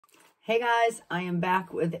Hey guys, I am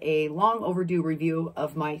back with a long overdue review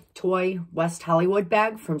of my toy West Hollywood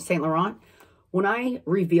bag from St. Laurent. When I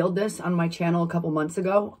revealed this on my channel a couple months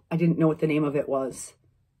ago, I didn't know what the name of it was.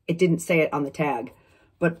 It didn't say it on the tag.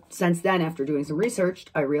 But since then, after doing some research,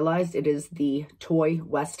 I realized it is the toy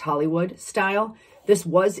West Hollywood style. This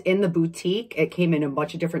was in the boutique. It came in a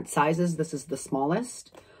bunch of different sizes. This is the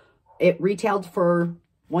smallest. It retailed for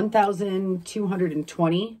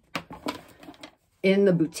 $1,220 in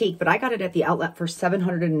the boutique, but I got it at the outlet for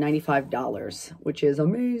 $795, which is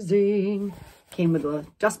amazing. Came with a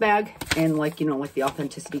dust bag and like the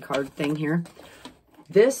authenticity card thing here.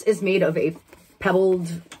 This is made of a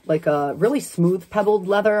pebbled, like a really smooth pebbled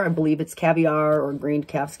leather. I believe it's caviar or grained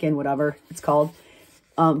calfskin, whatever it's called.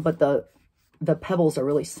 But the pebbles are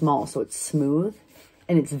really small, so it's smooth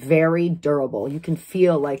and it's very durable. You can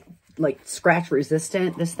feel like scratch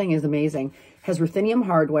resistant. This thing is amazing. Has ruthenium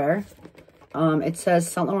hardware. It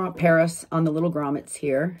says St. Laurent Paris on the little grommets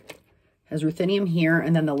here. Has ruthenium here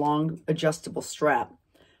and then the long adjustable strap.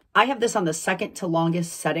 I have this on the second to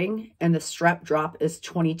longest setting and the strap drop is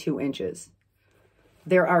 22 inches.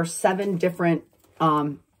 There are 7 different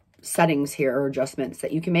settings here or adjustments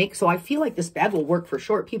that you can make. So I feel like this bag will work for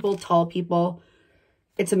short people, tall people.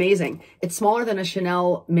 It's amazing. It's smaller than a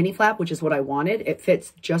Chanel mini flap, which is what I wanted. It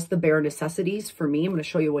fits just the bare necessities for me. I'm going to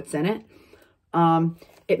show you what's in it.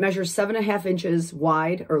 It measures 7.5 inches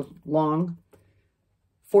wide or long,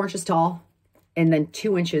 4 inches tall, and then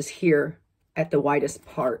 2 inches here at the widest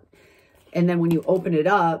part. And then when you open it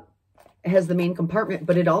up, it has the main compartment,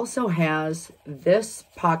 but it also has this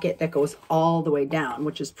pocket that goes all the way down,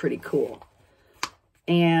 which is pretty cool.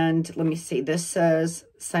 And let me see, this says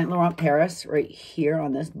St. Laurent Paris right here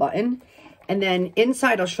on this button. And then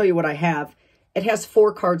inside, I'll show you what I have. It has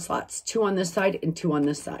 4 card slots, 2 on this side and 2 on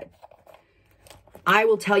this side. I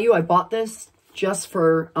will tell you, I bought this just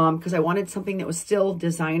for, because I wanted something that was still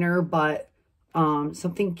designer, but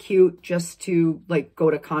something cute just to like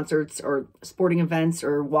go to concerts or sporting events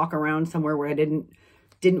or walk around somewhere where I didn't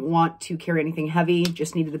want to carry anything heavy,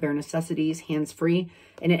 just needed the bare necessities, hands-free,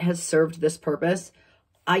 and it has served this purpose.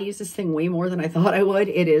 I use this thing way more than I thought I would.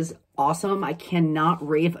 It is awesome. I cannot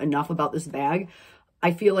rave enough about this bag.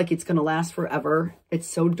 I feel like it's going to last forever. It's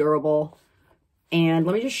so durable. And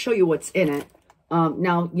let me just show you what's in it.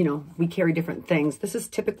 Now, we carry different things. This is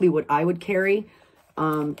typically what I would carry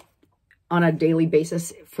on a daily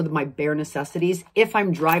basis for my bare necessities. If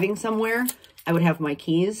I'm driving somewhere, I would have my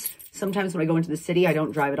keys. Sometimes when I go into the city, I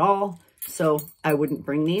don't drive at all, so I wouldn't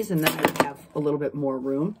bring these, and then I would have a little bit more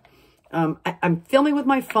room. I'm filming with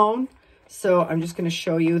my phone, so I'm just going to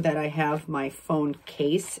show you that I have my phone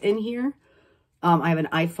case in here. I have an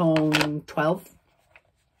iPhone 12.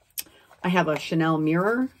 I have a Chanel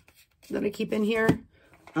mirror that I keep in here.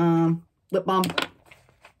 Lip balm,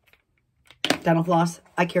 dental floss.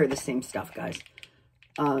 I carry the same stuff, guys.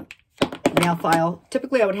 Nail file.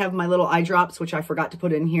 Typically, I would have my little eye drops, which I forgot to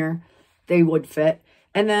put in here. They would fit.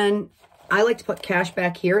 And then I like to put cash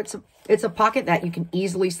back here. It's a pocket that you can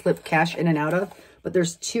easily slip cash in and out of, but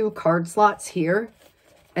there's 2 card slots here,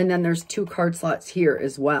 and then there's 2 card slots here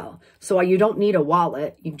as well. So you don't need a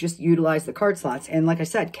wallet. You just utilize the card slots. And like I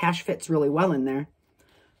said, cash fits really well in there.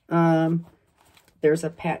 There's a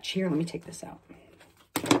patch here. Let me take this out.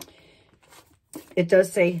 It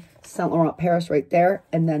does say St. Laurent Paris right there.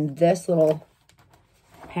 And then this little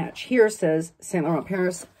patch here says St. Laurent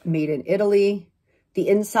Paris, made in Italy. The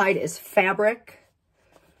inside is fabric.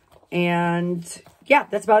 And yeah,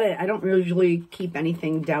 that's about it. I don't usually keep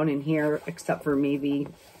anything down in here except for maybe,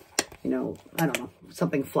 I don't know,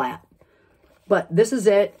 something flat. But this is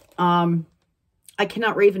it. I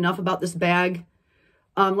cannot rave enough about this bag.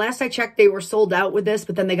 Last I checked, they were sold out with this,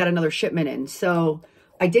 but then they got another shipment in. So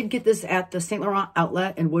I did get this at the St. Laurent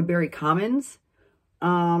outlet in Woodbury Commons.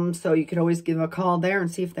 So you could always give them a call there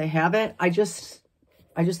and see if they have it. I just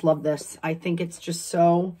love this. I think it's just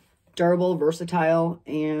so durable, versatile,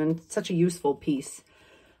 and such a useful piece.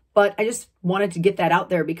 But I just wanted to get that out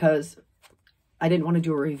there because I didn't want to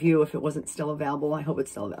do a review if it wasn't still available. I hope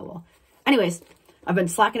it's still available. Anyways, I've been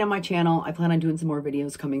slacking on my channel. I plan on doing some more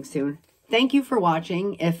videos coming soon. Thank you for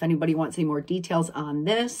watching. If anybody wants any more details on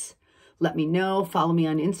this, let me know. Follow me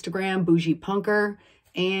on Instagram, Bougie Punker,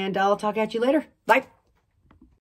 and I'll talk at you later. Bye.